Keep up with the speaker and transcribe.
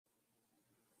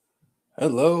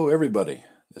Hello, everybody.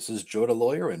 This is Joe the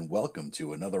Lawyer, and welcome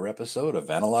to another episode of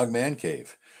Analog Man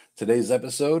Cave. Today's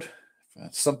episode,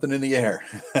 something in the air.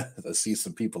 I see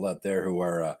some people out there who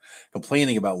are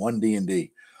complaining about One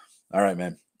D&D. All right,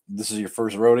 man. This is your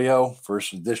first rodeo,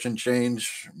 first edition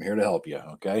change. I'm here to help you.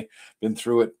 Okay, been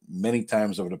through it many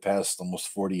times over the past almost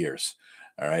 40 years.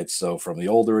 All right, so from the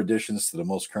older editions to the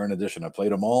most current edition, I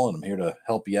played them all, and I'm here to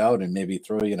help you out and maybe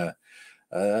throw you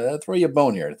a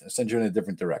bone here, send you in a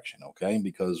different direction, okay?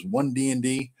 Because One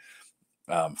D&D,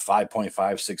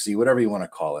 5.56e, whatever you want to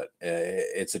call it,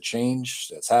 it's a change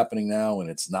that's happening now, and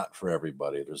it's not for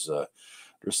everybody. There's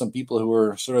some people who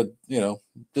are sort of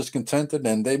discontented,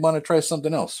 and they want to try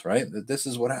something else, right? This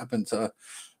is what happened to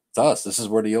us. This is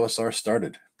where the OSR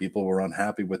started. People were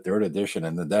unhappy with third edition,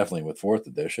 and then definitely with fourth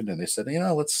edition, and they said,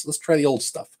 let's try the old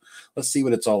stuff. Let's see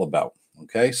what it's all about.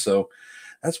 Okay, so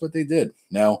that's what they did.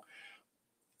 Now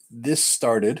this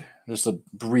started, just a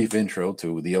brief intro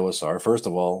to the OSR. First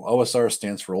of all, OSR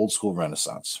stands for Old School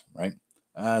Renaissance, right?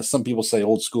 Some people say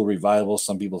Old School Revival,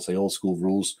 some people say Old School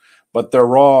Rules, but they're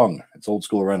wrong. It's Old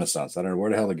School Renaissance. I don't know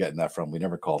where the hell they're getting that from. We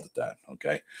never called it that,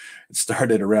 okay? It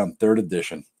started around third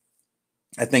edition.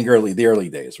 I think the early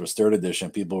days was third edition.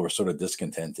 People were sort of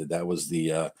discontented. That was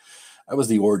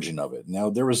the origin of it. Now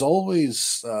there was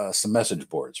always some message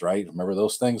boards, right? Remember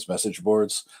those things, message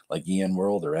boards like EN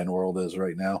World or N World is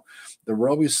right now. There were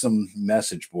always some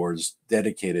message boards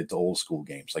dedicated to old school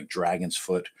games like Dragon's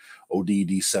Foot,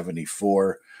 ODD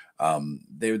 74.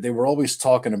 They were always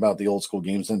talking about the old school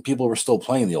games, and people were still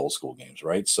playing the old school games,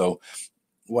 right? So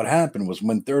what happened was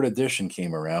when third edition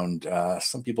came around,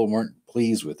 some people weren't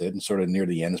pleased with it, and sort of near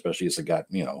the end, especially as it got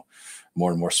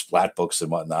more and more splat books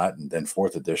and whatnot, and then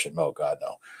fourth edition, oh god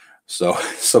no.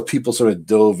 So people sort of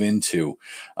dove into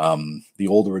the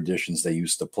older editions they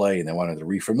used to play, and they wanted to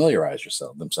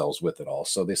refamiliarize themselves with it all.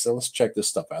 So they said, let's check this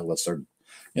stuff out. Let's start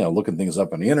looking things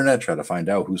up on the internet, try to find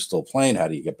out who's still playing, how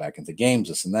do you get back into games,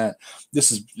 this and that.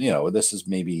 This is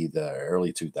maybe the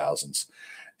early 2000s,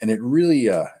 and it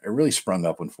really sprung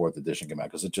up when fourth edition came out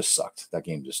because it just sucked. That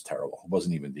game just terrible. It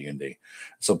wasn't even D&D.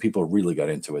 So people really got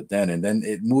into it then, and then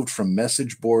it moved from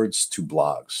message boards to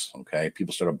blogs. Okay,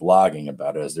 people started blogging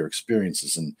about it as their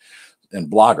experiences, and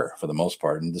Blogger for the most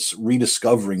part, and just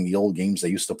rediscovering the old games they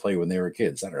used to play when they were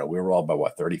kids. I don't know, we were all about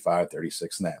what, 35,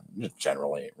 36 in that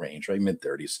general range, right? Mid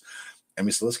 30s. And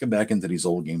we said, let's get back into these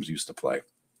old games we used to play.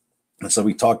 And so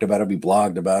we talked about it, we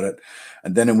blogged about it,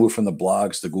 and then it moved from the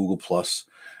blogs to Google Plus.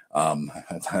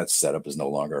 That setup is no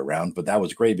longer around, but that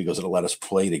was great because it let us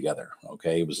play together.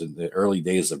 Okay, it was in the early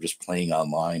days of just playing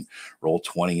online.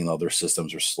 Roll20 and other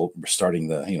systems were starting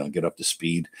to get up to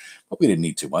speed, but we didn't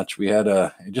need too much. We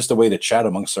had just a way to chat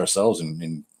amongst ourselves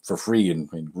and for free in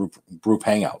group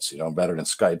hangouts. Better than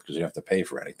Skype because you have to pay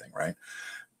for anything, right?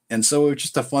 And so it was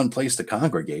just a fun place to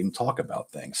congregate and talk about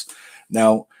things.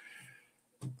 Now,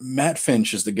 Matt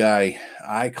Finch is the guy.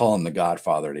 I call him the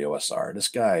godfather of the OSR. This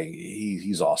guy,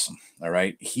 he's awesome. All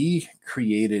right. He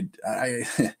created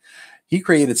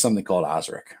something called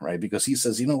Osric, right? Because he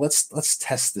says, let's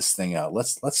test this thing out.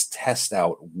 Let's test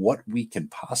out what we can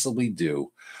possibly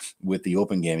do with the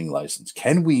open gaming license.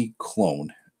 Can we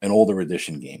clone an older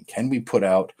edition game? Can we put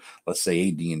out, let's say,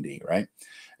 a D&D, right?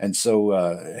 And so,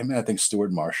 I think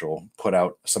Stuart Marshall put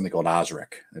out something called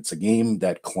Osric. It's a game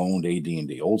that cloned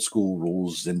AD&D, Old School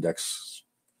Rules Index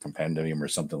Compendium or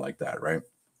something like that, right?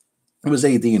 It was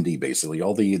AD&D basically,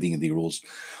 all the AD&D rules,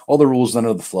 all the rules, none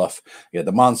of the fluff. You had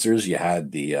the monsters, you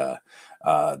had the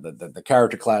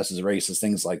character classes, races,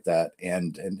 things like that,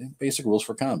 and basic rules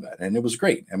for combat, and it was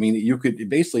great. I mean, you could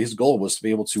basically, his goal was to be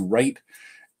able to write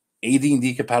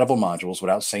AD&D compatible modules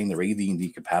without saying they're AD&D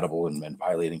compatible and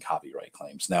violating copyright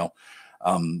claims. Now,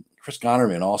 Chris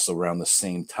Gonerman also around the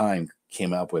same time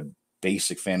came up with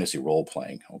basic fantasy role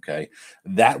playing. Okay,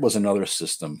 that was another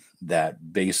system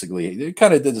that basically it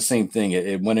kind of did the same thing.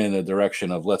 It went in a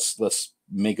direction of let's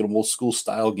make it a old school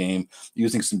style game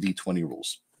using some D20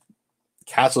 rules.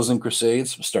 Castles and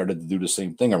Crusades started to do the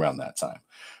same thing around that time.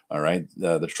 All right,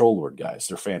 the Troll Lord guys,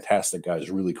 they're fantastic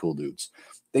guys, really cool dudes.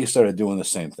 They started doing the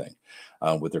same thing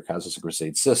with their Castles and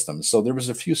Crusade systems. So there was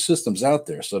a few systems out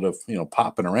there sort of,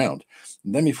 popping around.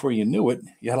 And then before you knew it,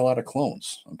 you had a lot of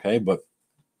clones. Okay. But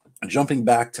jumping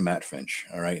back to Matt Finch,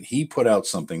 all right, he put out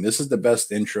something. This is the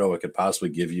best intro I could possibly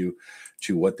give you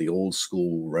to what the old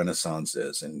school Renaissance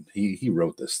is. And he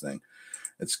wrote this thing.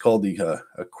 It's called a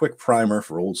quick primer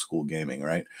for old school gaming,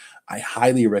 right? I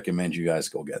highly recommend you guys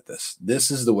go get this. This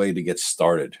is the way to get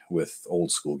started with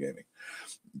old school gaming.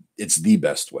 It's the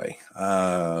best way.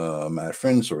 Matt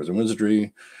Finch, Swords and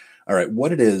Wizardry. All right,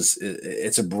 what it is,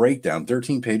 it's a breakdown,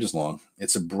 13 pages long.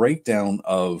 It's a breakdown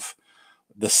of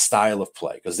the style of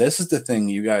play, because this is the thing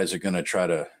you guys are going to try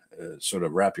to sort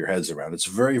of wrap your heads around. It's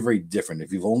very, very different.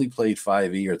 If you've only played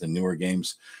 5e or the newer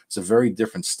games, it's a very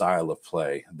different style of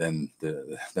play than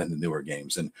the newer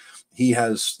games. And he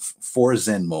has 4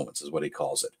 Zen moments, is what he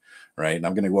calls it, right? And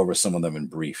I'm going to go over some of them in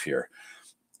brief here.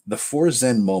 The 4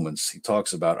 Zen moments he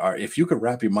talks about are, if you could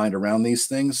wrap your mind around these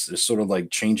things, it's sort of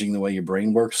like changing the way your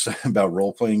brain works about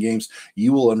role playing games.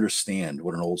 You will understand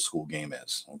what an old school game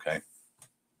is. Okay.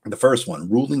 The first one,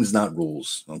 ruling's not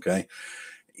rules. Okay.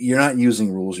 You're not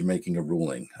using rules, you're making a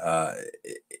ruling.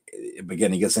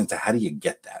 Again, he gets into how do you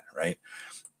get that, right?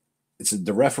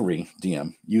 The referee,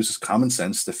 DM, uses common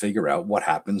sense to figure out what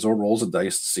happens or rolls a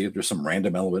dice to see if there's some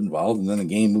random element involved, and then the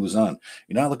game moves on.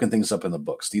 You're not looking things up in the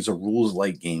books. These are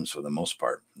rules-like games for the most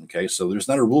part, okay? So there's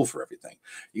not a rule for everything.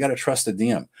 You got to trust the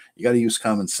DM. You got to use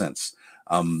common sense.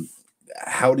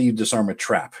 How do you disarm a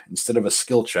trap? Instead of a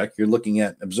skill check, you're looking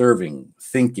at observing,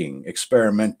 thinking,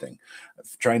 experimenting,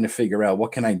 trying to figure out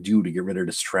what can I do to get rid of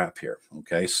this trap here,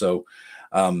 okay? So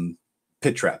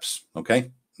pit traps,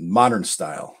 okay? Modern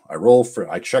style.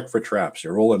 I check for traps.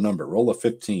 You roll a number, roll a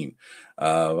 15,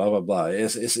 blah, blah, blah.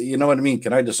 It's you know what I mean?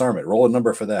 Can I disarm it? Roll a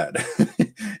number for that.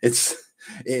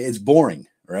 It's boring,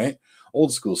 right?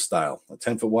 Old school style, a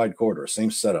 10-foot wide corridor,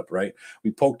 same setup, right?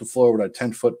 We poke the floor with a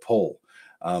 10-foot pole.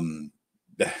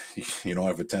 You don't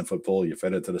have a 10-foot pole, you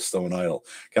fed it to the stone idol.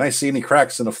 Can I see any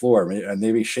cracks in the floor?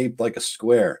 Maybe shaped like a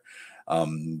square.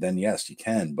 Then yes, you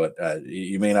can, but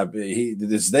you may not be,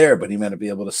 it's there, but he may not be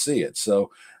able to see it.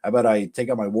 So how about I take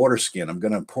out my water skin? I'm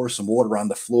going to pour some water on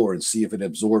the floor and see if it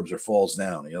absorbs or falls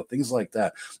down, things like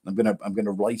that. I'm going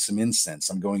to light some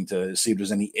incense. I'm going to see if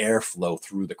there's any airflow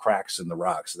through the cracks in the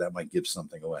rocks. So that might give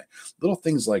something away. Little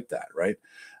things like that, right?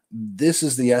 This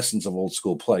is the essence of old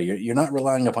school play. You're not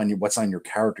relying upon what's on your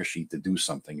character sheet to do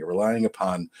something. You're relying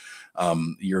upon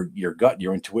your gut,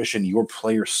 your intuition, your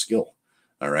player skill.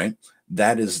 All right.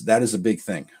 That is a big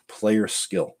thing. Player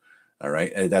skill. All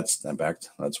right. That's in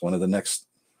fact, that's one of the next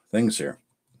things here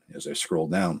as I scroll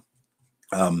down.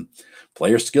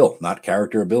 Player skill, not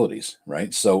character abilities.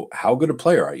 Right. So how good a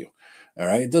player are you? All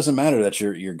right. It doesn't matter that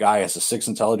your guy has a 6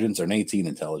 intelligence or an 18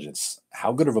 intelligence.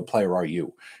 How good of a player are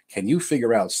you? Can you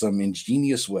figure out some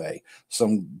ingenious way,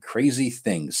 some crazy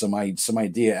thing, some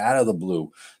idea out of the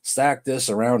blue? Stack this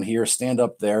around here, stand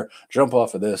up there, jump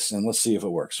off of this, and let's see if it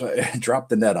works. So, drop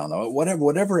the net on it,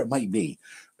 whatever it might be.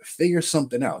 Figure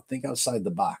something out. Think outside the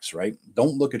box, right?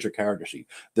 Don't look at your character sheet.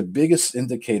 The biggest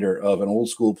indicator of an old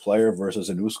school player versus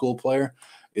a new school player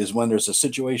is when there's a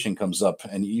situation comes up,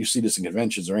 and you see this in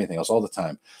conventions or anything else all the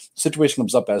time. Situation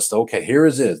comes up as to, okay, here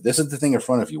it is. This is the thing in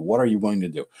front of you. What are you going to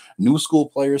do? New school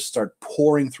players start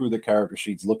pouring through the character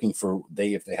sheets looking for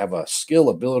if they have a skill,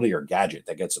 ability, or gadget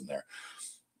that gets them there.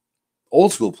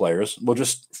 Old school players will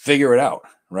just figure it out,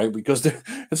 right? Because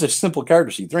it's a simple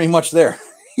character sheet. There ain't much there.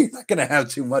 You're not going to have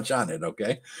too much on it,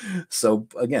 okay? So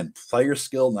again, player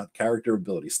skill, not character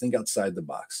abilities. Think outside the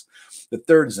box. The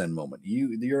third Zen moment.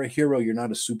 You're a hero. You're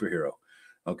not a superhero,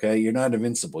 okay? You're not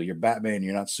invincible. You're Batman.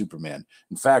 You're not Superman.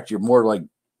 In fact, you're more like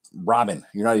Robin.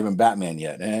 You're not even Batman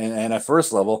yet. And at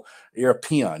first level, you're a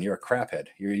peon. You're a craphead.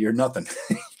 You're nothing.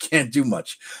 You can't do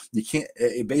much. You can't.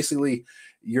 Basically,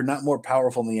 you're not more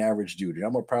powerful than the average dude. You're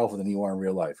not more powerful than you are in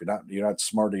real life. You're not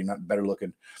smarter. You're not better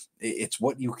looking. It's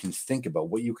what you can think about,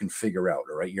 what you can figure out.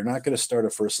 All right. You're not going to start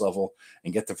at first level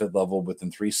and get to 5th level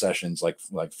within 3 sessions, like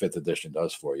 5th edition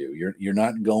does for you. You're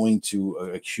not going to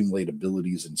accumulate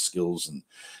abilities and skills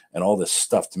and all this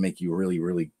stuff to make you really,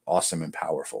 really awesome and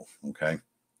powerful. Okay.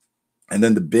 And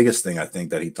then the biggest thing I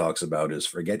think that he talks about is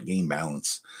forget game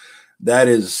balance. That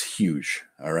is huge.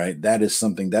 All right. That is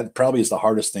something that probably is the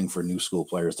hardest thing for new school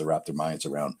players to wrap their minds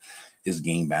around, is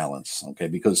game balance. Okay.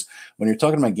 Because when you're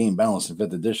talking about game balance in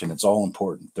 5th edition, it's all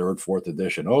important. 3rd, 4th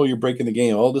edition. Oh, you're breaking the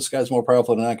game. Oh, this guy's more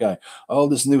powerful than that guy. Oh,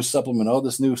 this new supplement. Oh,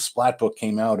 this new splat book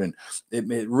came out and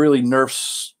it really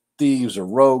nerfs thieves or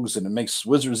rogues and it makes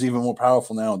wizards even more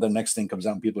powerful now. And then the next thing comes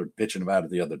out and people are bitching about it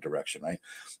the other direction, right?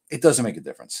 It doesn't make a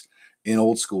difference. In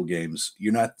old school games,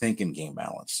 you're not thinking game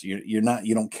balance. You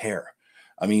don't care.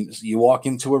 I mean, you walk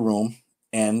into a room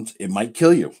and it might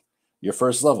kill you, your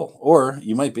first level, or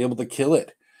you might be able to kill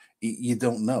it. You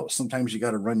don't know. Sometimes you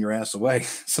got to run your ass away.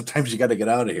 Sometimes you got to get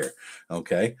out of here.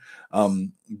 Okay.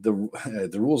 The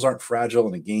rules aren't fragile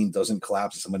and the game doesn't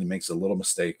collapse if somebody makes a little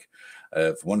mistake.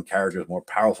 If one character is more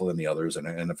powerful than the others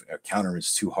and if a counter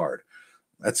is too hard,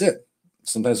 that's it.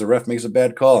 Sometimes the ref makes a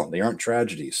bad call. They aren't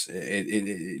tragedies.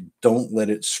 Don't let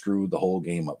it screw the whole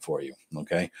game up for you.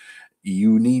 Okay.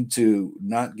 You need to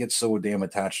not get so damn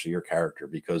attached to your character,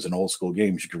 because in old school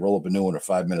games, you could roll up a new one in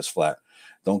 5 minutes flat.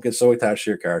 Don't get so attached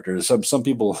to your characters. Some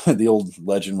people, the old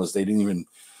legend was they didn't even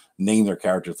name their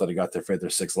characters till they got their 5th or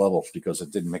 6th level because it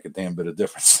didn't make a damn bit of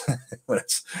difference. But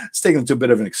it's taken to a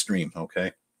bit of an extreme.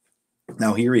 Okay.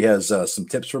 Now here he has some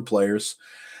tips for players,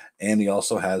 and he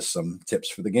also has some tips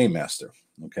for the game master.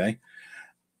 Okay.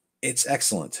 It's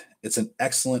excellent. It's an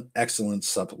excellent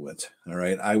supplement. All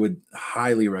right. I would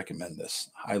highly recommend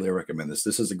this. Highly recommend this.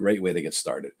 This is a great way to get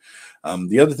started.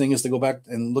 The other thing is to go back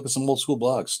and look at some old school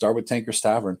blogs. Start with Tankar's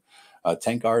Tavern,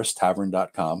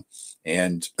 tankarstavern.com.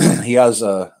 And he has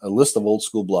a list of old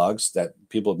school blogs that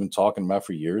people have been talking about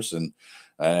for years and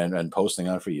posting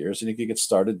on for years. And you can get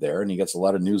started there, and he gets a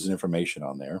lot of news and information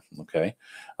on there. Okay.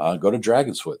 Go to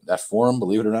Dragon's Foot. That forum,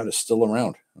 believe it or not, is still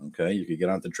around. Okay. You can get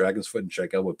onto Dragon's Foot and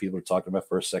check out what people are talking about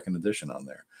first, second edition on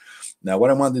there. Now, what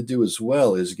I wanted to do as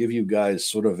well is give you guys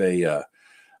sort of a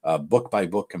book by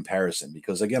book comparison,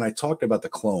 because again, I talked about the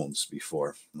clones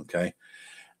before. Okay.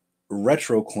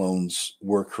 Retro clones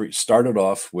were started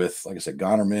off with, like I said,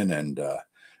 Gonerman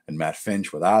and Matt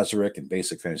Finch with Osric and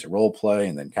Basic Fantasy Roleplay,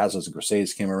 and then Castles and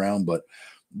Crusades came around. But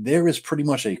there is pretty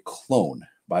much a clone.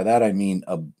 By that I mean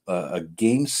a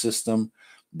game system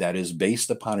that is based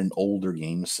upon an older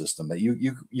game system that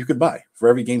you could buy for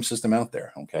every game system out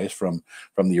there. Okay, from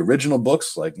the original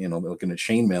books, like looking at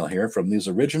Chainmail here, from these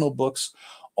original books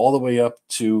all the way up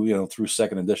to through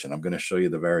 2nd edition. I'm going to show you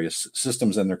the various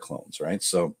systems and their clones. Right,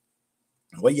 so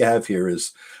what you have here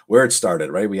is where it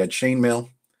started. Right, we had Chainmail.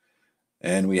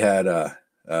 And we had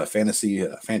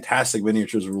fantastic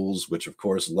miniatures rules, which of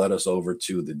course led us over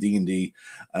to the D&D.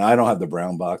 And I don't have the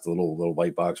brown box, the little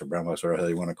white box or brown box, whatever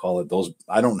you want to call it. Those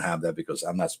I don't have that because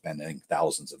I'm not spending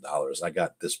thousands of dollars. I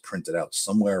got this printed out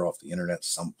somewhere off the internet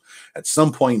at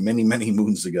some point many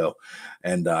moons ago,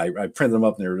 and I printed them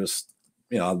up, and they were just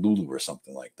Lulu or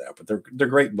something like that. But they're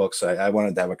great books. I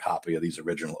wanted to have a copy of these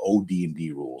original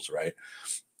OD&D rules, right?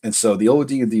 And so the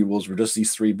OD&D rules were just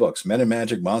these 3 books: Men and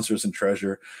Magic, Monsters and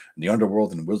Treasure, and the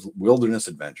Underworld and Wilderness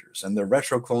Adventures. And the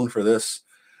retro clone for this,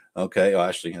 okay,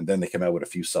 and then they came out with a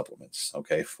few supplements,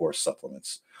 okay, 4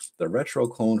 supplements. The retro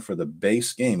clone for the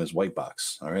base game is White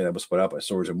Box, all right? That was put out by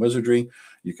Swords and Wizardry.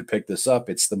 You can pick this up.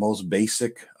 It's the most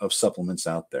basic of supplements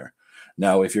out there.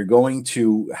 Now, if you're going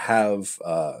to have,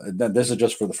 this is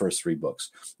just for the first 3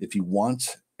 books. If you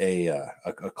want a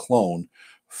clone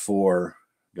for...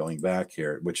 going back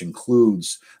here, which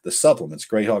includes the supplements: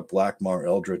 Greyhawk, Blackmar,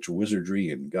 Eldritch,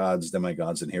 Wizardry, and Gods,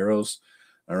 Demigods, and Heroes.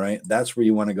 All right, that's where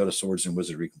you want to go to Swords and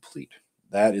Wizardry Complete.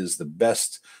 That is the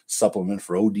best supplement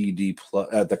for ODD plus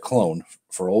the clone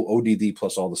for ODD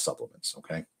plus all the supplements.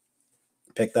 Okay,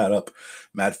 pick that up.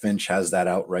 Matt Finch has that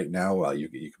out right now. You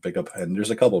can pick up, and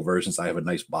there's a couple of versions. I have a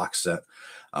nice box set.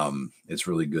 It's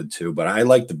really good too, but I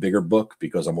like the bigger book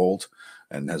because I'm old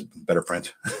and has better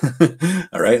print.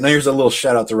 All right. Now here's a little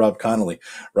shout out to Rob Connolly.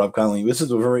 Rob Connolly, this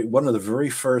is one of the very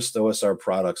first OSR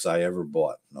products I ever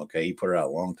bought. Okay. He put it out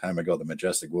a long time ago. The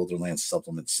Majestic Wilderlands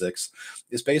Supplement 6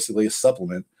 is basically a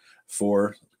supplement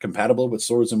for compatible with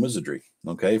Swords and Wizardry.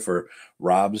 Okay. For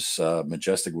Rob's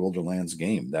Majestic Wilderlands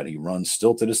game that he runs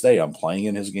still to this day. I'm playing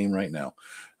in his game right now.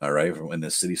 All right. In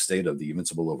the city state of the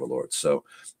Invincible Overlord. So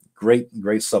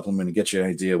great supplement to get you an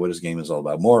idea what his game is all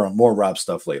about. More Rob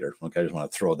stuff later. Okay, I just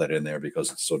want to throw that in there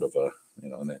because it's sort of a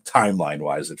in the timeline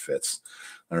wise it fits.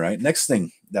 All right, next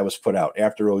thing that was put out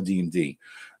after OD&D,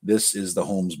 this is the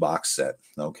Holmes box set.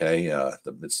 Okay,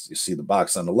 you see the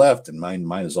box on the left, and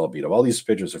mine is all beat up. All these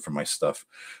pictures are from my stuff,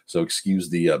 so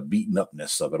excuse the beaten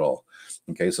upness of it all.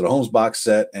 Okay, so the Holmes box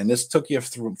set, and this took you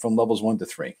from levels 1 to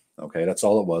 3. Okay, that's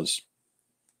all it was.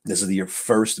 This is your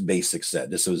first basic set.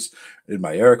 This was written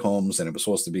by Eric Holmes, and it was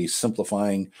supposed to be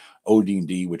simplifying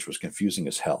OD&D, which was confusing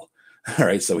as hell. All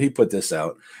right, so he put this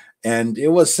out, and it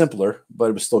was simpler,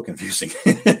 but it was still confusing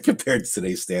compared to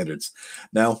today's standards.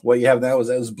 Now, what you have now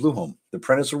is Blueholme, the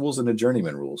Apprentice rules and the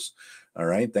Journeyman rules. All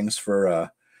right, thanks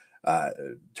for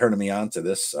turning me on to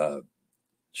this,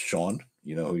 Sean.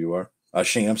 You know who you are.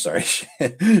 Shane, I'm sorry,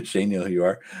 Shane, you know who you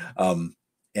are.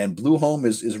 And Blueholme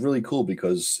is really cool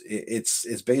because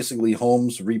it's basically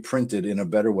Holmes reprinted in a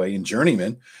better way. And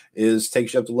Journeyman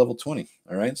takes you up to level 20.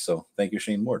 All right. So thank you,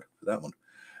 Shane Ward, for that one.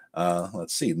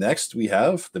 Let's see. Next, we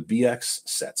have the BX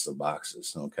sets of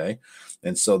boxes. Okay.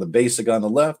 And so the basic on the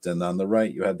left, and on the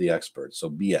right, you have the expert. So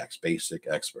BX, basic,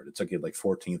 expert. It took you like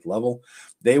 14th level.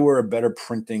 They were a better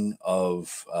printing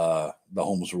of the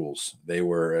Holmes rules.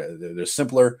 They're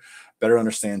simpler, better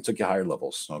understand, took you higher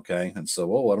levels. Okay. And so,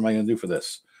 well, what am I going to do for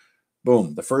this?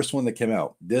 Boom. The first one that came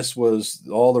out. This was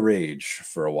all the rage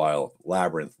for a while.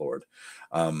 Labyrinth Lord.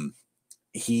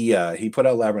 He put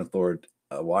out Labyrinth Lord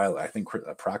a while. I think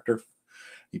Proctor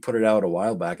He put it out a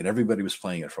while back, and everybody was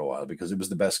playing it for a while because it was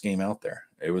the best game out there.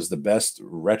 It was the best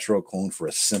retro clone for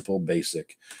a simple,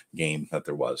 basic game that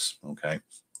there was. Okay.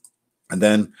 And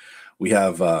then we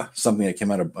have something that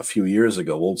came out a few years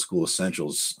ago, Old School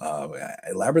Essentials.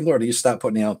 Labyrinth Lord, he stopped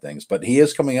putting out things, but he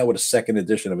is coming out with a second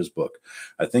edition of his book.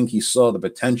 I think he saw the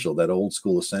potential that Old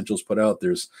School Essentials put out.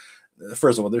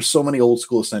 First of all, there's so many Old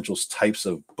School Essentials types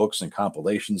of books and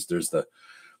compilations. There's the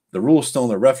rule stone,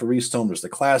 the referee stone, there's the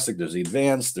classic, there's the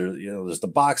advanced, there's the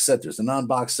box set, there's the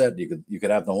non-box set. You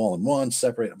could have them all in one,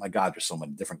 separate. Oh my God, there's so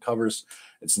many different covers.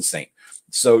 It's insane.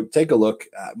 So take a look.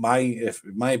 My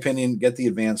opinion, get the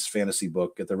advanced fantasy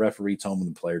book, get the referee tome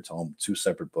and the player tome, 2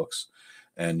 separate books,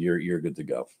 and you're good to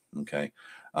go. Okay.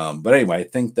 But anyway, I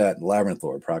think that Labyrinth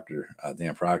Lord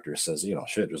Dan Proctor says,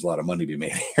 shit, there's a lot of money to be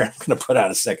made here. I'm going to put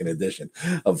out a second edition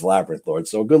of Labyrinth Lord.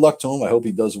 So good luck to him. I hope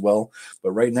he does well.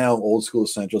 But right now, Old School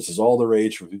Essentials is all the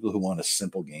rage for people who want a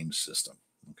simple game system.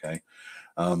 Okay.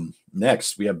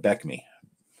 Next, we have Beckme,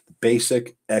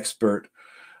 basic, expert,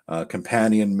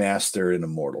 companion, master, and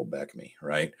immortal Beckme,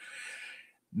 right?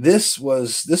 This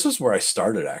was where I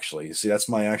started, actually. You see, that's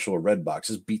my actual red box.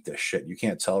 This beat the shit. You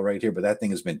can't tell right here, but that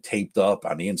thing has been taped up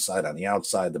on the inside, on the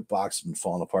outside. The box has been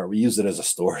falling apart. We used it as a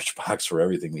storage box for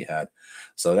everything we had.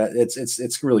 So that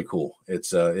it's really cool.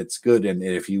 It's good. And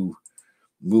if you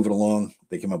move it along,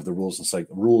 they came up with the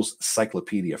rules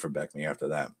cyclopedia for Beckme after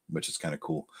that, which is kind of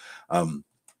cool.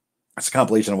 It's a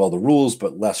compilation of all the rules,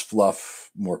 but less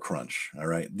fluff, more crunch. All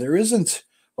right. There isn't, as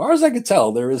far as I could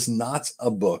tell, there is not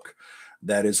a book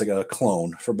that is like a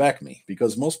clone for Beckme,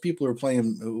 because most people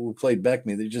who played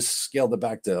Beckme, they just scaled it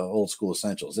back to Old School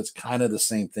Essentials. It's kind of the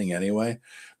same thing anyway.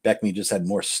 Beckme just had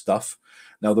more stuff.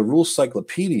 Now, the Rules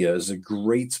Cyclopedia is a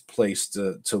great place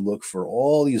to look for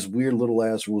all these weird little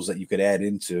ass rules that you could add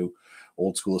into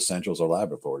Old School Essentials or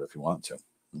Labyrinth Lord if you want to.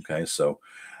 Okay, so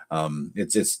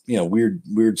it's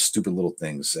weird, stupid little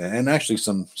things, and actually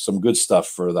some good stuff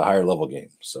for the higher level game.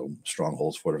 So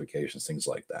strongholds, fortifications, things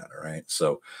like that. All right,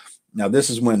 so. Now, this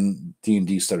is when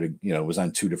D&D started, it was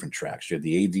on 2 different tracks. You had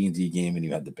the AD&D game and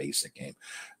you had the basic game.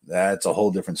 That's a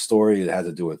whole different story. It had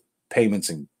to do with payments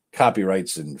and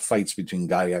copyrights and fights between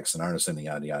Gygax and Arneson and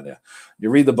yada, yada. You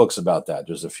read the books about that.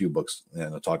 There's a few books,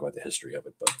 and I'll talk about the history of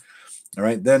it. But all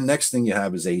right, then next thing you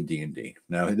have is AD&D.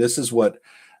 Now, this is what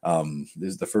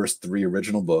this is the first 3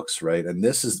 original books, right? And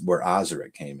this is where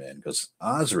Osric came in, because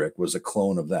Osric was a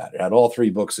clone of that. It had all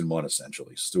 3 books in one,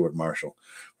 essentially. Stuart Marshall.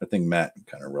 I think Matt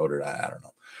kind of wrote it. I don't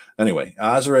know. Anyway,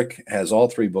 Osric has all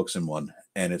 3 books in one,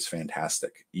 and it's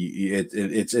fantastic.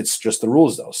 It's just the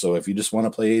rules, though. So if you just want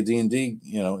to play AD&D,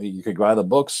 you could buy the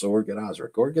books or get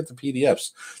Osric or get the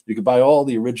PDFs. You could buy all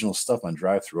the original stuff on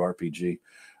Drive-Thru RPG.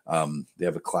 They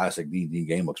have a classic D&D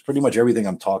game books. Pretty much everything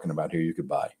I'm talking about here you could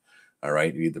buy. All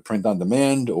right, you either print on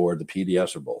demand or the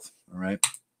PDFs or both. All right,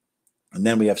 and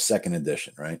then we have second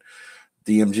edition, right?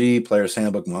 DMG, Player's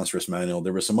Handbook, Monstrous Manual.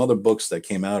 There were some other books that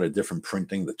came out, a different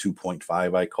printing, the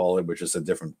 2.5 I call it, which is a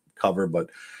different cover, but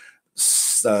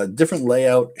different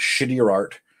layout, shittier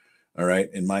art. All right,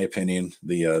 in my opinion,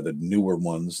 the newer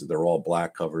ones, they're all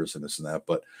black covers and this and that.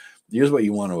 But here's what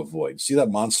you want to avoid. See that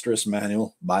Monstrous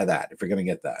Manual? Buy that if you're going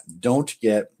to get that. Don't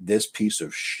get this piece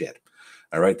of shit.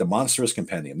 All right, the Monstrous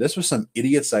Compendium. This was some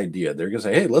idiot's idea. They're going to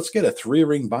say, hey, let's get a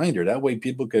 3-ring binder. That way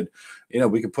people could,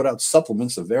 we could put out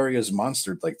supplements of various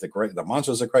monsters, like the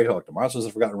Monsters of Greyhawk, the Monsters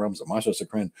of Forgotten Realms, the Monsters of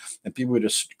Krynn, and people would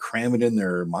just cram it in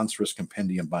their Monstrous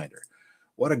Compendium binder.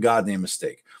 What a goddamn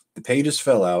mistake. The pages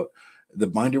fell out. The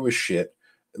binder was shit.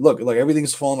 Look, like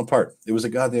everything's falling apart. It was a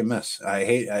goddamn mess.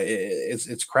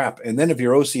 It's crap. And then if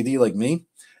you're OCD like me,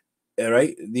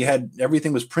 right,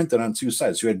 everything was printed on 2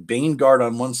 sides. You had Bane Guard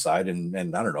on one side and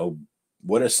I don't know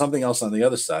what is something else on the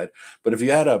other side. But if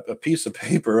you had a piece of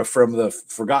paper from the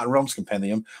Forgotten Realms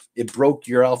Compendium, it broke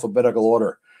your alphabetical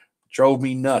order. Drove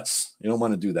me nuts. You don't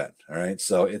want to do that. All right,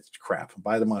 so it's crap.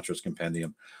 Buy the Monstrous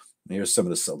Compendium. And here's some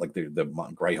of the like the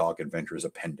Greyhawk Adventures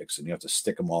Appendix, and you have to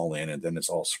stick them all in, and then it's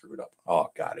all screwed up. Oh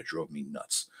God, it drove me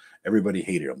nuts. Everybody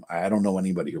hated them. I don't know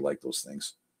anybody who liked those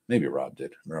things. Maybe Rob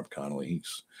did. Rob Connolly.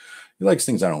 He likes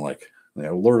things I don't like.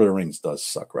 Lord of the Rings does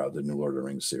suck, Rob. The new Lord of the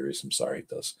Rings series. I'm sorry, it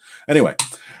does. Anyway,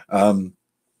 moving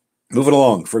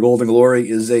along. For Golden Glory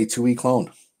is a 2E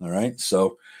clone. All right,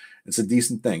 so it's a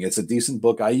decent thing. It's a decent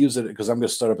book. I use it because I'm going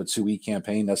to start up a 2E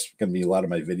campaign. That's going to be a lot of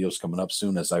my videos coming up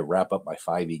soon as I wrap up my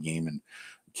 5E game and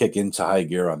kick into high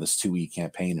gear on this 2E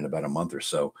campaign in about a month or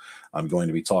so. I'm going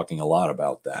to be talking a lot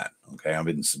about that. Okay, I've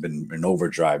been in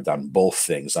overdrive on both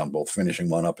things, on both finishing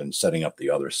one up and setting up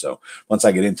the other. So once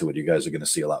I get into it, you guys are going to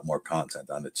see a lot more content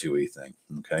on the 2E thing.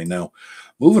 Okay, now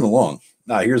moving along.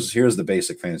 Now here's the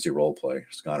basic fantasy role play,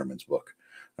 Scotterman's book.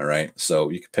 All right. So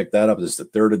you can pick that up. This is the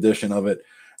 3rd edition of it.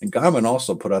 And Gaiman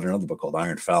also put out another book called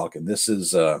Iron Falcon. This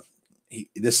is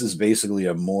basically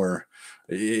a more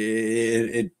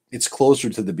it's closer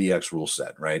to the BX rule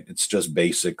set, right? It's just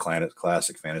basic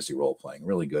classic fantasy role playing,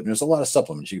 really good. And there's a lot of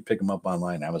supplements. You can pick them up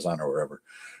online, Amazon or wherever,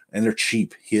 and they're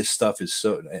cheap. His stuff is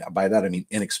so, by that I mean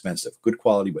inexpensive, good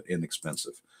quality but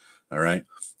inexpensive. All right.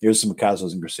 Here's some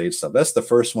Cosmos and Crusade stuff. That's the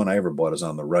first one I ever bought, is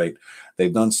on the right.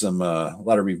 They've done some a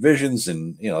lot of revisions,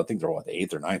 and I think they're what, the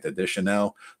 8th or 9th edition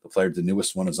now. The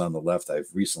newest one is on the left. I've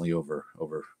recently over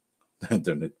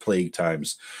during the plague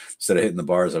times, instead of hitting the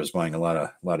bars, I was buying a lot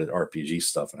of RPG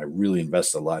stuff, and I really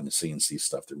invested a lot in the CNC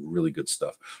stuff. They're really good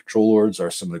stuff. Troll Lords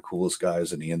are some of the coolest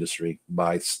guys in the industry.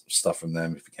 Buy stuff from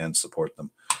them if you can, support them.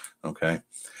 Okay.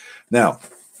 Now,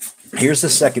 here's the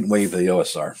second wave of the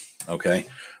OSR. Okay.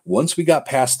 Once we got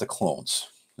past the clones,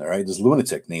 all right, this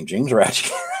lunatic named James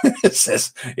Ratchie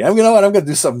says, yeah, I'm going to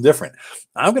do something different.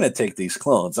 I'm going to take these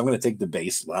clones. I'm going to take the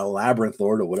base, Labyrinth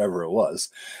Lord or whatever it was.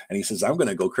 And he says, I'm going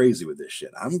to go crazy with this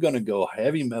shit. I'm going to go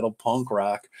heavy metal, punk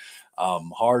rock,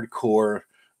 hardcore,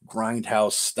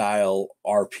 grindhouse style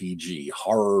RPG,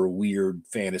 horror, weird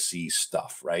fantasy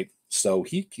stuff, right? So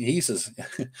he says,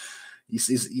 he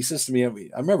says to me,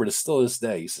 I remember this still this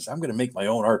day. He says, I'm going to make my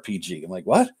own RPG. I'm like,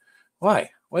 what? Why?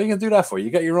 What are you gonna do that for? You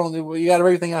got your own. You got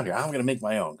everything out here. I'm gonna make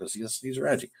my own because he's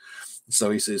Reggie. So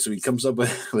he says. So he comes up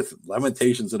with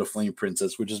Lamentations of the Flame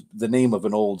Princess, which is the name of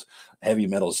an old heavy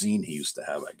metal zine he used to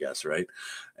have, I guess, right?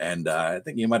 And I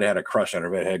think he might have had a crush on a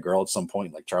redhead girl at some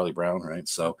point, like Charlie Brown, right?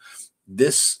 So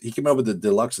he came up with the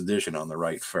deluxe edition on the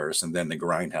right first, and then the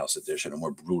Grindhouse edition, a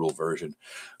more brutal version.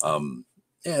 Some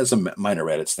minor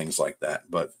edits, things like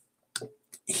that, but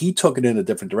he took it in a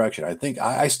different direction.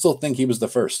 I still think he was the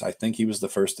first. I think he was the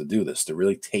first to do this, to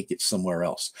really take it somewhere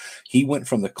else. He went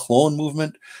from the clone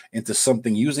movement into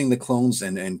something using the clones,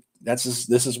 and this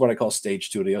is what I call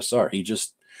stage 2 of the OSR. He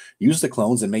just used the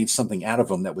clones and made something out of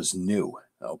them that was new.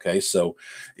 Okay, so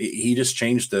he just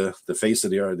changed the face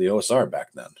of the OSR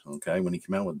back then. Okay, when he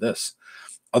came out with this,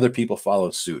 other people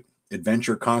followed suit.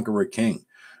 Adventure Conqueror King,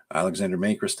 Alexander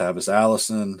Makris, Tavis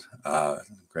Allison,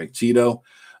 Greg Tito.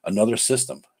 Another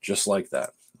system just like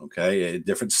that, okay? A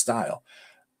different style.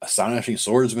 Astonishing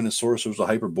Swordsman and Sorcerers of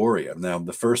Hyperborea. Now,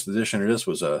 the first edition of this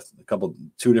was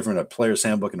two different player's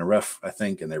handbook and a ref, I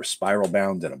think, and they were spiral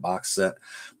bound in a box set.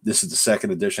 This is the second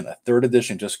edition. A third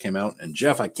edition just came out, and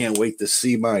Jeff, I can't wait to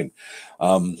see mine.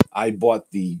 I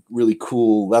bought the really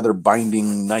cool leather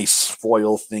binding, nice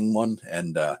foil thing one,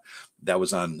 and that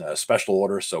was on special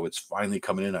order, so it's finally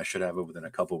coming in. I should have it within a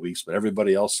couple of weeks, but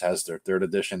everybody else has their third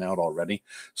edition out already.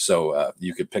 So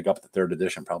you could pick up the third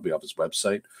edition probably off his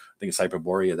website. I think it's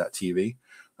hyperborea.tv.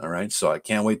 All right, so I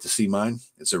can't wait to see mine.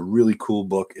 It's a really cool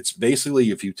book. It's basically,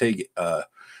 if you take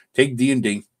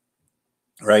D&D,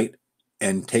 right,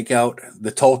 and take out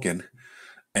the Tolkien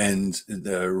and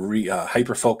the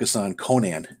hyper focus on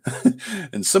Conan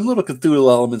and some little Cthulhu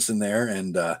elements in there,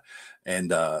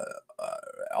 and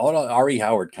all R.E.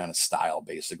 Howard kind of style,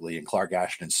 basically, and Clark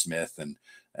Ashton Smith and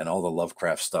all the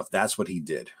Lovecraft stuff. That's what he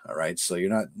did. All right, so you're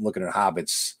not looking at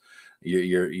hobbits.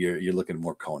 You're looking at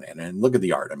more Conan, and look at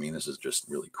the art. I mean, this is just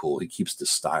really cool. He keeps this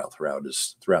style throughout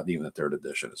even the third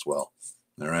edition as well.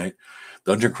 All right,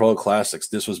 Dungeon Crawl Classics.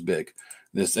 This was big.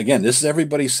 This is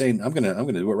everybody saying, I'm gonna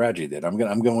do what Raji did. I'm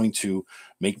going to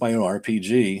make my own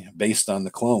RPG based on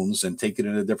the clones and take it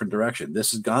in a different direction.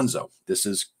 This is Gonzo. This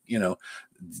is,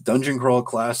 Dungeon Crawl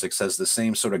Classics has the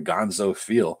same sort of Gonzo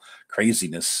feel,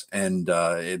 craziness, and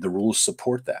the rules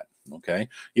support that. Okay,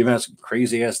 even has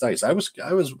crazy ass dice. I was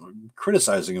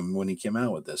criticizing him when he came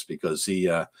out with this because he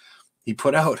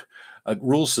put out a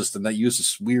rule system that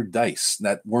uses weird dice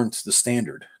that weren't the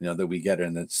standard, that we get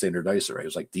in the standard dice array. It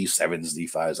was like D7s,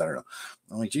 D5s. I don't know.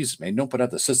 I'm like, Jesus, man, don't put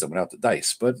out the system without the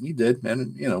dice. But he did,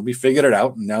 and we figured it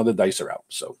out, and now the dice are out.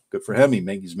 So good for him.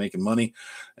 He's making money,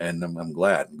 and I'm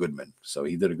glad. Goodman. So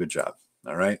he did a good job.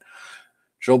 All right,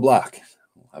 Joe Block.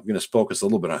 I'm going to focus a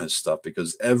little bit on his stuff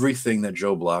because everything that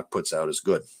Joe Block puts out is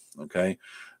good. Okay,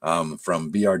 from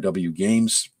BRW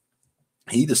Games.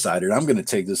 He decided, I'm going to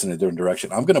take this in a different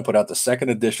direction. I'm going to put out the second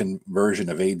edition version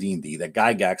of AD&D that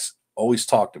Gygax always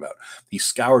talked about. He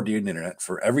scoured the internet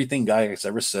for everything Gygax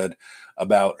ever said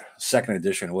about second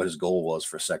edition, what his goal was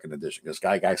for second edition, because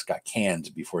Gygax got canned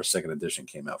before second edition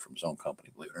came out from his own company,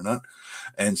 believe it or not.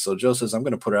 And so Joe says, I'm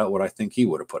going to put out what I think he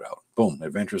would have put out. Boom,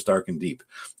 Adventures Dark and Deep.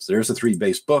 So there's the 3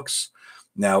 base books.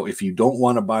 Now, if you don't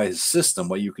want to buy his system,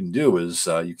 what you can do is,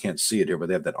 you can't see it here, but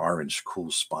they have that orange cool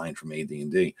spine from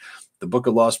AD&D. The Book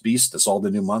of Lost Beast, that's all the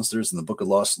new monsters, and the Book of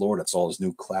Lost Lore, that's all his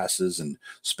new classes and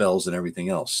spells and everything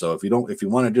else. So if you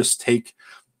want to just take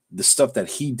the stuff that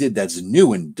he did that's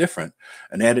new and different,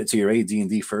 and add it to your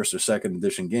AD&D first or second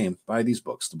edition game, buy these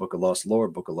books, The Book of Lost Lore,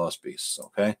 Book of Lost Beasts,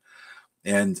 okay?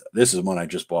 And this is one I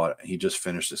just bought. He just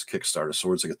finished this Kickstarter,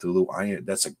 Swords of Cthulhu.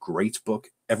 That's a great book.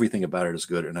 Everything about it is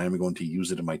good, and I'm going to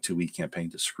use it in my 2-week campaign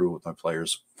to screw with my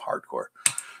players hardcore.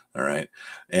 All right.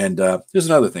 And here's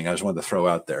another thing I just wanted to throw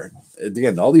out there.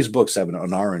 Again, all these books have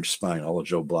an orange spine, all of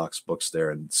Joe Block's books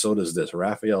there. And so does this.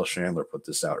 Raphael Chandler put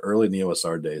this out early in the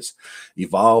OSR days.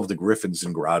 Evolve the Griffins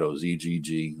and Grottos,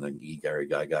 EGG, like E. Gary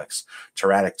Gygax,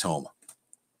 Tyrannic Tome.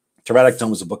 Tyrannic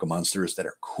Tome is a book of monsters that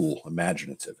are cool,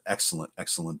 imaginative, excellent,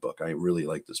 excellent book. I really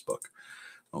like this book.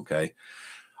 Okay.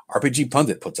 RPG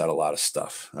Pundit puts out a lot of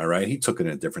stuff. All right. He took it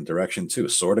in a different direction too.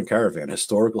 Sword and Caravan,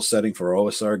 historical setting for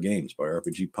OSR games by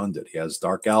RPG Pundit. He has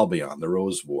Dark Albion, The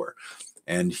Rose War.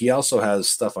 And he also has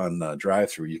stuff on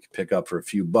drive-through you can pick up for a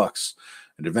few bucks.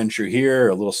 An adventure here,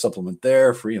 a little supplement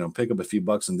there for, pick up a few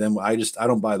bucks. And then I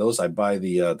don't buy those. I buy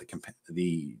the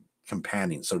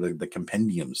companions, so the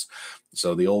compendiums.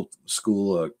 So the old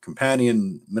school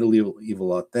companion,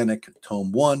 medieval authentic,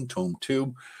 tome 1, tome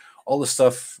 2. All the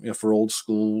stuff for old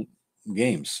school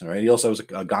games. All right. He also has a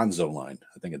Gonzo line.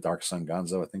 I think a Dark Sun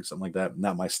Gonzo. I think something like that.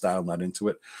 Not my style. Not into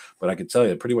it. But I can tell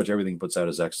you, pretty much everything he puts out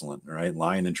is excellent. All right.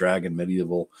 Lion and Dragon,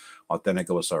 medieval, authentic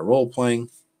OSR role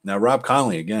playing. Now Rob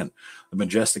Conley again, the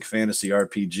Majestic Fantasy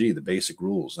RPG, the basic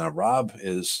rules. Now Rob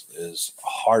is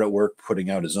hard at work putting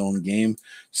out his own game,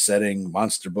 setting,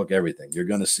 monster book, everything. You're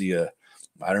going to see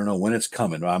I don't know when it's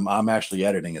coming. I'm actually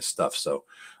editing his stuff, so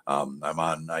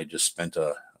I just spent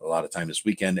a lot of time this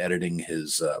weekend editing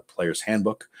his player's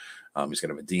handbook. He's going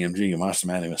to have a DMG, a Monster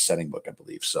Manual, a setting book, I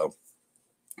believe. So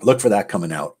look for that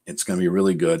coming out. It's going to be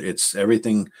really good. It's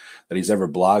everything that he's ever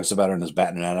blogs about on his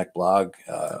Bat and Attic blog.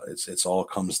 It's all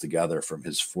comes together from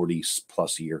his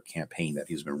 40+ year campaign that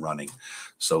he's been running.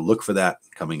 So look for that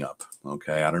coming up.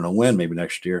 Okay. I don't know when, maybe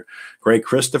next year. Greg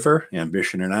Christopher,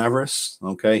 Ambition and Avarice.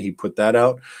 Okay. He put that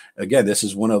out. Again, this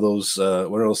is one of those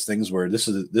things where this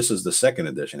is the second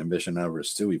edition, Ambition and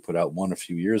Avarice 2. He put out one a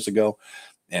few years ago.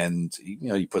 And,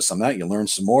 you put some out, you learn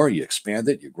some more, you expand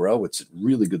it, you grow. It's a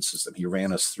really good system. He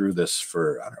ran us through this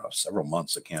for, I don't know, several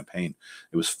months, a campaign.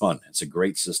 It was fun. It's a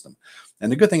great system. And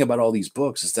the good thing about all these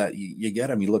books is that you get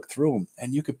them, you look through them,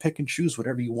 and you can pick and choose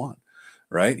whatever you want,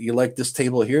 right? You like this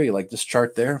table here, you like this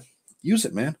chart there, use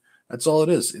it, man. That's all it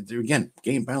is. Again,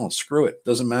 game balance, screw it.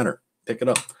 Doesn't matter. Pick it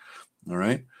up, all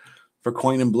right? For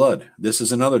Coin and Blood, this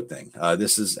is another thing.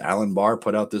 This is Alan Barr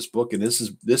put out this book, and this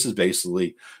is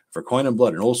basically for Coin and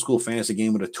Blood, an old school fantasy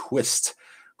game with a twist,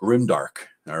 grimdark.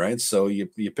 All right, so you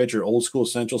picture old school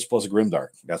essentials plus grimdark.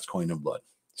 That's Coin and Blood.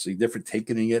 So you're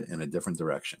taking it in a different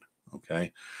direction.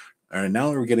 Okay, all right. Now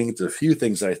we're getting into a few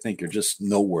things that I think are just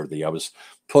noteworthy. I was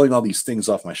pulling all these things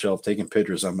off my shelf, taking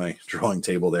pictures on my drawing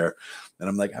table there, and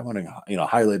I'm like, I want to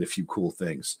highlight a few cool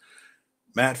things.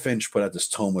 Matt Finch put out this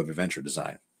tome of adventure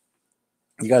design.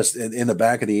 You guys, in the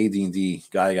back of the AD&D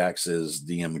Gygax's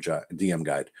DM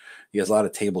guide, he has a lot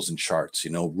of tables and charts,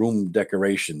 room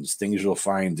decorations, things you'll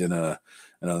find in an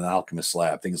alchemist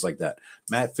lab, things like that.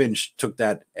 Matt Finch took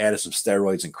that, added some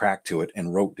steroids and crack to it,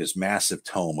 and wrote this massive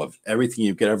tome of everything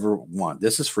you could ever want.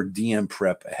 This is for DM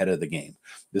prep ahead of the game.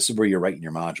 This is where you're writing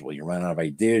your module. You're running out of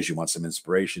ideas. You want some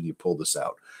inspiration. You pull this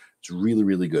out. It's really,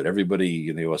 really good. Everybody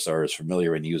in the OSR is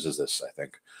familiar and uses this, I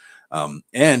think.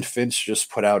 And Finch just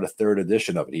put out a 3rd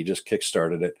edition of it. He just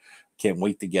kickstarted it. Can't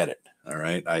wait to get it. All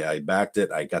right. I backed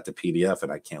it. I got the PDF,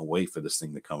 and I can't wait for this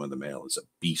thing to come in the mail. It's a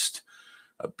beast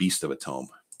of a tome.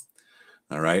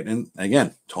 All right. And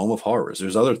again, Tome of Horrors.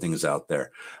 There's other things out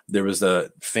there. There was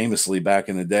famously back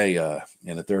in the day,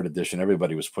 in the 3rd edition,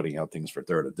 everybody was putting out things for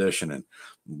 3rd edition, and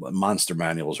monster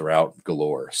manuals are out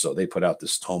galore. So they put out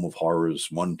this Tome of Horrors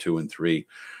 1, 2, and 3.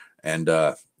 And,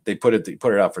 they put it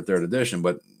out for 3rd edition,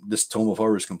 but this Tome of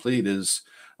Horrors Complete is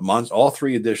all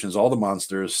 3 editions, all the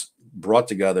monsters brought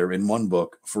together in one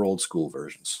book for old school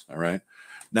versions. All right.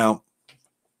 Now,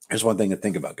 here's one thing to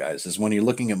think about, guys, is when you're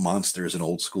looking at monsters in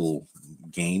old school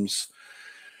games,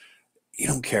 you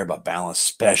don't care about balance,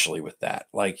 especially with that.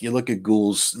 Like, you look at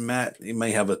ghouls, Matt, you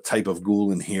may have a type of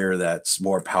ghoul in here that's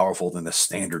more powerful than the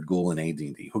standard ghoul in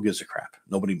AD&D. Who gives a crap?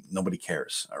 Nobody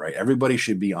cares. All right. Everybody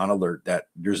should be on alert that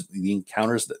there's the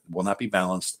encounters that will not be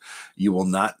balanced. You will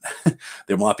not,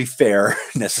 they will not be fair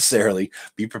necessarily.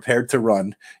 Be prepared to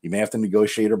run. You may have to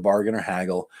negotiate or bargain or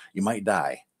haggle. You might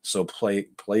die. So play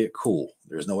it cool.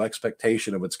 There's no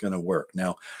expectation of it's going to work.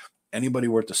 Now, anybody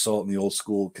worth the salt in the old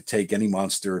school could take any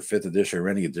monster, 5th edition or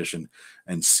any edition,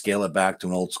 and scale it back to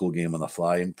an old school game on the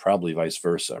fly, and probably vice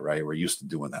versa, right? We're used to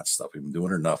doing that stuff. We've been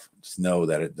doing it enough to know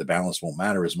that the balance won't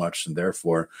matter as much, and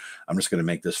therefore, I'm just going to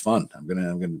make this fun. I'm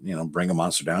gonna bring a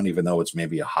monster down, even though it's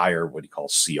maybe a higher, what do you call,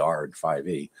 CR and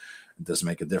 5e. It doesn't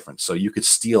make a difference. So you could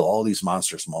steal all these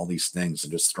monsters from all these things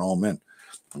and just throw them in.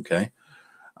 Okay.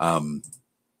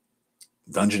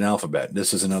 Dungeon Alphabet.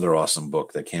 This is another awesome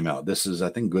book that came out. This is, I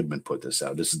think Goodman put this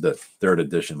out. This is the 3rd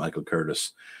edition. Michael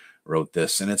Curtis wrote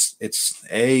this, and it's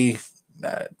A.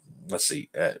 Let's see.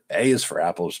 A is for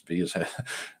apples. B is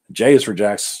J is for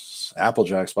Jacks. Apple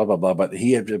Jacks. Blah blah blah. But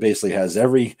he basically has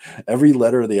every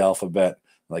letter of the alphabet.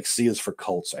 Like C is for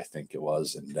cults, I think it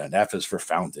was, and then F is for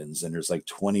fountains, and there's like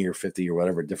 20 or 50 or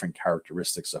whatever different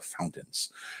characteristics of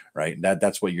fountains, right?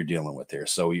 That's what you're dealing with here.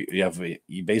 So you have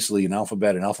basically an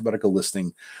alphabetical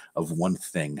listing of one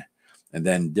thing, and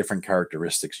then different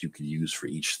characteristics you could use for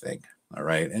each thing. All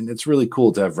right, and it's really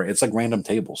cool to have. It's like random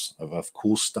tables of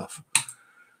cool stuff.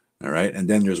 All right, and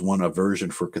then there's a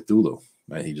version for Cthulhu.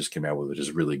 Right? He just came out with, which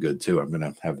is really good too. I'm going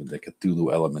to have the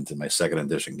Cthulhu element in my 2nd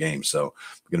edition game, so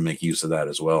I'm going to make use of that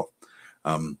as well.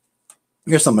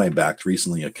 Here's something I backed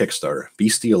recently, a Kickstarter,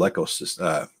 Bestial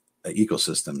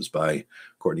Ecosystems by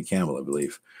Courtney Campbell, I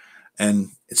believe. And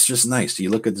it's just nice. You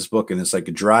look at this book and it's like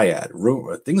a dryad,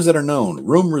 things that are known,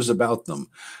 rumors about them,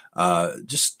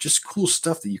 just cool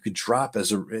stuff that you could drop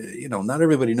as a, not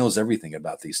everybody knows everything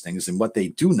about these things. And what they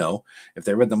do know, if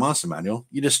they read the monster manual,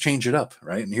 you just change it up,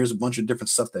 right? And here's a bunch of different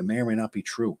stuff that may or may not be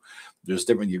true. There's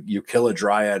different, you kill a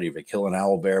dryad, if you kill an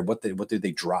owlbear, what do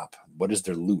they drop? What is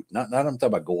their loot? Not I'm talking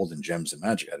about gold and gems and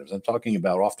magic items. I'm talking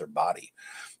about off their body.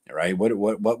 Right?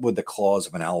 What would the claws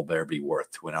of an owlbear be worth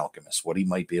to an alchemist? What he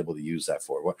might be able to use that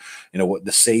for? What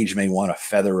the sage may want a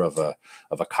feather of a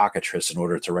cockatrice in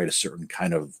order to write a certain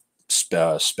kind of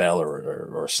spell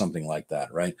or something like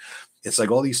that, right? It's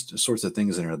like all these sorts of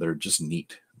things in there that are just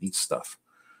neat stuff,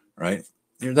 right?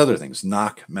 There's other things,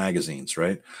 knock magazines,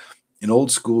 right? An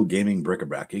old school gaming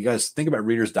bric-a-brac. You guys think about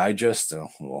Reader's Digest? Oh,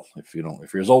 well, if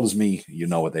you're as old as me, you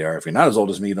know what they are. If you're not as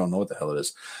old as me, you don't know what the hell it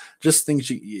is. Just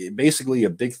things, basically a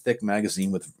big, thick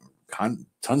magazine with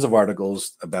tons of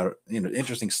articles about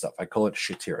interesting stuff. I call it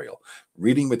shiterial,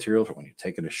 reading material for when you're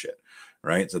taking a shit,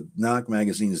 right? So Knock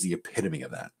magazine is the epitome of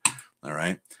that. All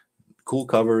right, cool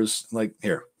covers, like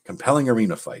here, compelling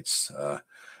arena fights.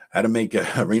 How to make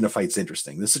arena fights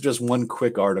interesting. This is just one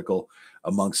quick article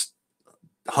amongst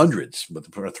hundreds, but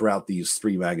throughout these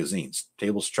 3 magazines,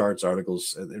 tables, charts,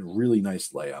 articles, really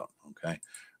nice layout. Okay,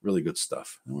 really good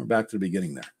stuff. And we're back to the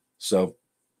beginning there. So,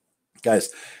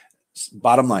 guys,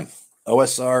 bottom line,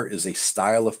 OSR is a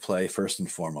style of play first and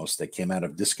foremost that came out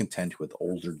of discontent with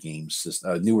older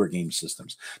newer game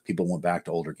systems. People went back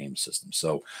to older game systems.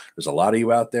 So there's a lot of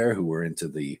you out there who were into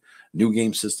the new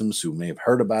game systems who may have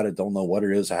heard about it, don't know what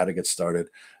it is, how to get started.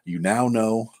 You now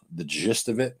know the gist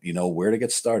of it. You know where to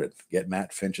get started. Get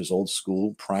Matt Finch's old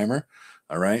school primer.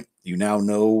 All right. You now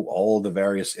know all the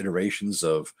various iterations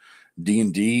of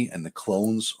D&D and the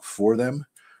clones for them.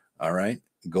 All right.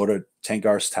 Go to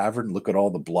Tenkar's Tavern, look at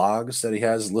all the blogs that he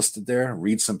has listed there,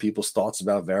 read some people's thoughts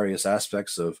about various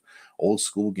aspects of old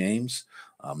school games.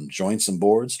 Join some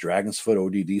boards. Dragon's Foot,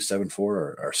 ODD 7.4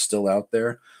 are still out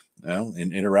there.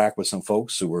 And interact with some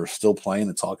folks who are still playing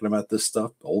and talking about this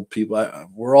stuff. Old people,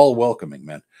 we're all welcoming,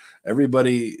 man.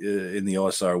 Everybody in the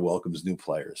OSR welcomes new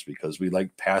players because we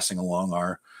like passing along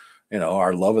our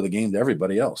love of the game to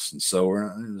everybody else. And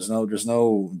so there's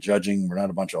no judging. We're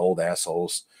not a bunch of old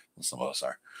assholes. Some of us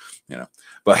are,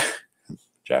 but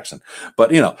Jackson,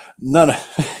 but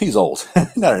he's old,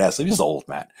 not an asshole. He's old,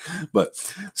 Matt. But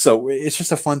so it's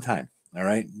just a fun time. All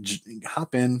right.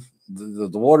 Hop in. The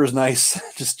water's nice.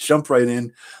 Just jump right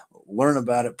in, learn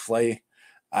about it, play.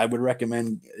 I would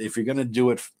recommend, if you're going to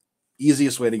do it,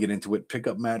 easiest way to get into it, pick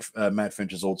up Matt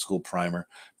Finch's old school primer,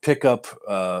 pick up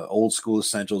old school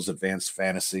essentials, advanced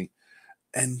fantasy,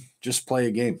 and just play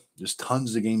a game. There's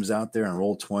tons of games out there on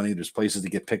Roll20. There's places to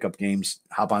get pickup games.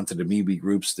 Hop onto the MeWe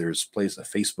groups. There's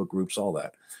Facebook groups, all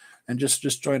that. And just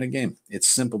join a game. It's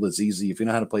simple. It's easy. If you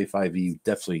know how to play 5e, you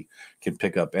definitely can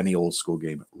pick up any old school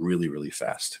game really, really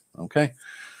fast. Okay?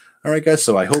 All right, guys.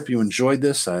 So I hope you enjoyed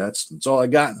this. That's all I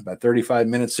got. About 35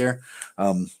 minutes here.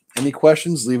 Any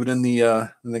questions, leave it in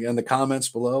the comments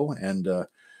below. And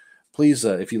please,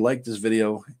 if you like this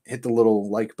video, hit the little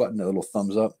like button, a little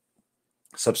thumbs up.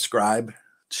 Subscribe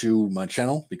to my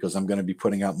channel, because I'm going to be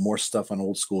putting out more stuff on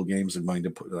old school games. I'm going to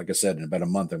put, like I said, in about a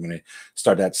month, I'm going to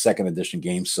start that second edition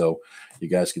game, so you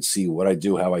guys can see what I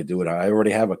do, how I do it. I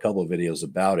already have a couple of videos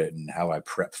about it and how I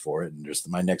prep for it. And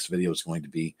my next video is going to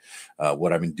be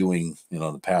what I've been doing,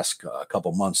 the past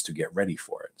couple months to get ready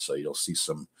for it. So you'll see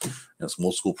some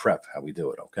old school prep, how we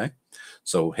do it. Okay.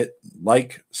 So hit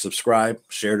like, subscribe,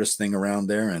 share this thing around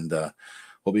there, and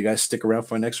hope you guys stick around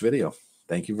for my next video.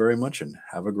 Thank you very much, and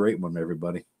have a great one,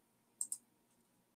 everybody.